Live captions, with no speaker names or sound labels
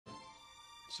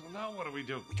So now what do? We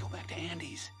go back to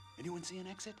Andy's. Anyone see an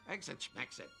exit? Exit,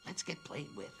 schmexit. Let's get played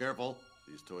with. Careful.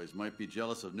 These toys might be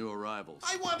jealous of new arrivals.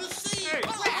 I want to see! Hey.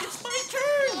 Oh, it's my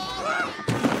turn!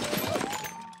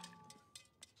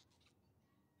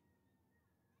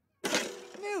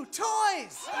 New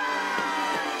toys!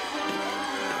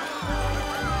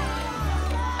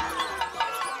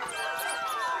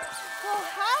 Oh,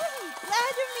 howdy.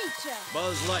 Glad to meet you.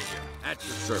 Buzz Lightyear, at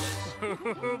your service.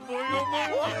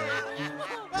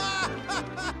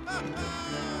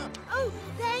 Oh,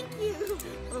 thank you.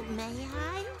 Oh, may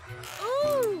I?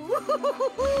 Ooh.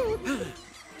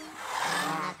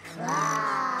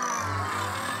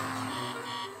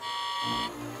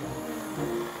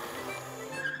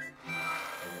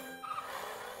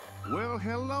 Well,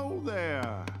 hello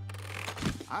there.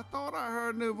 I thought I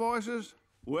heard new voices.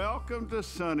 Welcome to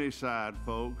Sunnyside,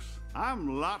 folks. I'm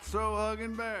Lotso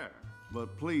Huggin' Bear,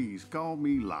 but please call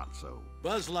me Lotso.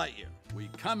 Buzz Lightyear, we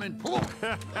come in.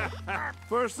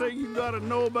 First thing you gotta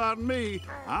know about me,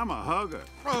 I'm a hugger.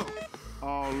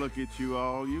 Oh, look at you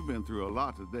all. You've been through a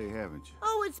lot today, haven't you?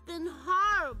 Oh, it's been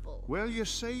horrible. Well, you're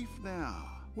safe now.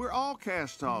 We're all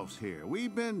cast-offs here.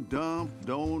 We've been dumped,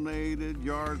 donated,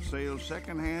 yard sales,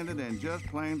 second-handed, and just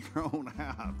plain thrown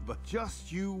out. But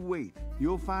just you wait.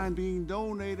 You'll find being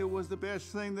donated was the best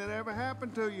thing that ever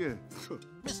happened to you.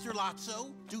 Mr.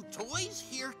 Lotso, do toys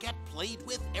here get played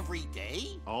with every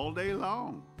day? All day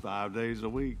long, 5 days a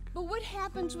week. But what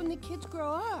happens when the kids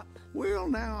grow up? Well,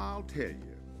 now I'll tell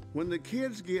you. When the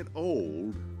kids get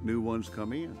old, new ones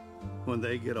come in. When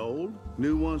they get old,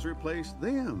 new ones replace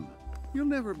them. You'll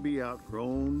never be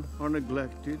outgrown or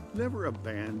neglected, never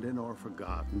abandoned or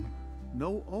forgotten.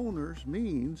 No owners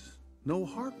means no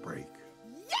heartbreak.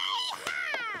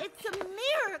 Yeehaw! It's a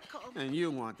miracle. And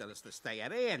you wanted us to stay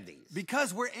at Andy's.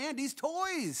 Because we're Andy's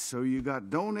toys. So you got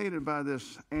donated by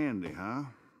this Andy, huh?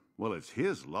 Well, it's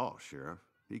his loss, Sheriff.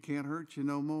 He can't hurt you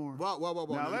no more. Whoa.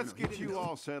 Now, let's get you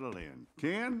all settled in.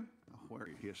 Ken? Oh, where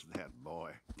is that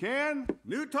boy? Ken?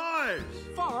 New toys!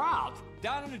 Far out.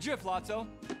 Down in a jiff, Lotso.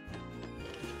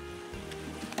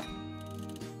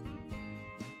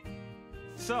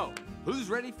 So, who's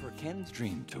ready for Ken's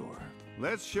dream tour?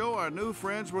 Let's show our new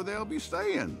friends where they'll be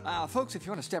staying. Folks, if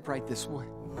you want to step right this way.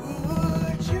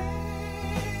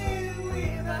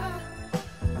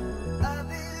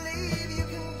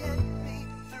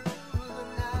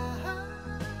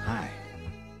 Hi,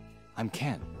 I'm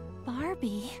Ken.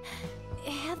 Barbie,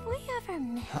 have we ever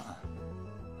met?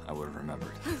 I would have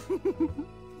remembered.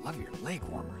 Love your leg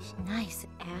warmers. Nice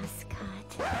ass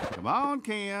cut. Come on,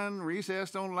 Ken.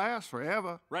 Recess don't last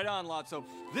forever. Right on, Lotso.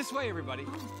 This way, everybody.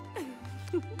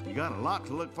 You got a lot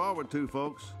to look forward to,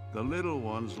 folks. The little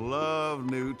ones love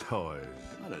new toys.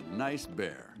 What a nice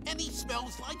bear. And he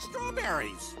smells like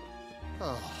strawberries.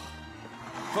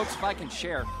 Folks, if I can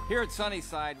share, here at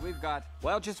Sunnyside, we've got,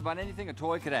 well, just about anything a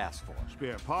toy could ask for.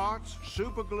 Spare parts,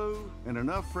 super glue, and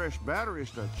enough fresh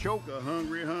batteries to choke a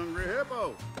hungry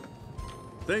hippo.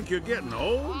 Think you're getting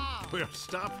old? Well,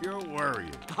 stop your worrying.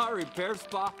 Our repair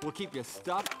spa will keep you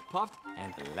stuffed, puffed,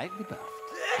 and lightly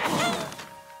buffed.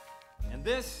 And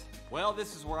this, well,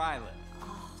 this is where I live.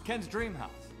 It's Ken's dream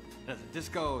house. It has a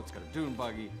disco, it's got a dune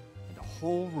buggy, and a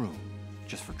whole room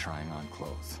just for trying on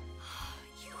clothes.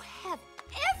 You have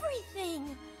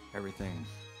everything. Everything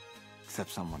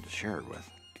except someone to share it with.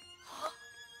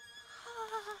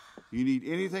 You need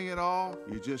anything at all,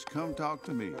 you just come talk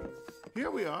to me. Here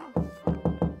we are.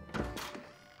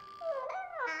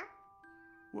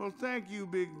 Well, thank you,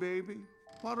 big baby.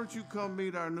 Why don't you come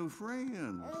meet our new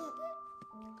friend?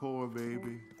 Poor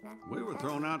baby. We were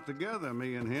thrown out together,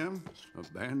 me and him,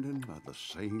 abandoned by the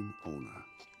same owner.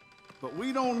 But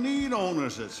we don't need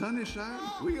owners at Sunnyside.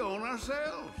 We own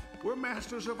ourselves. We're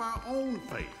masters of our own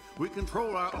fate. We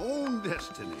control our own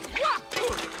destiny.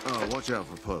 Watch out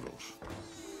for puddles.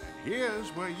 Here's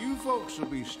where you folks will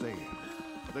be staying.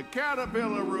 The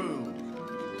Caterpillar Room.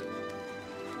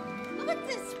 Look at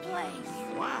this place.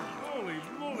 Wow. Holy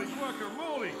moly,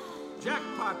 guacamole.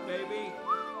 Jackpot, baby.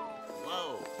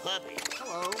 Whoa, puppy.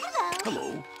 Hello.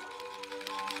 Hello.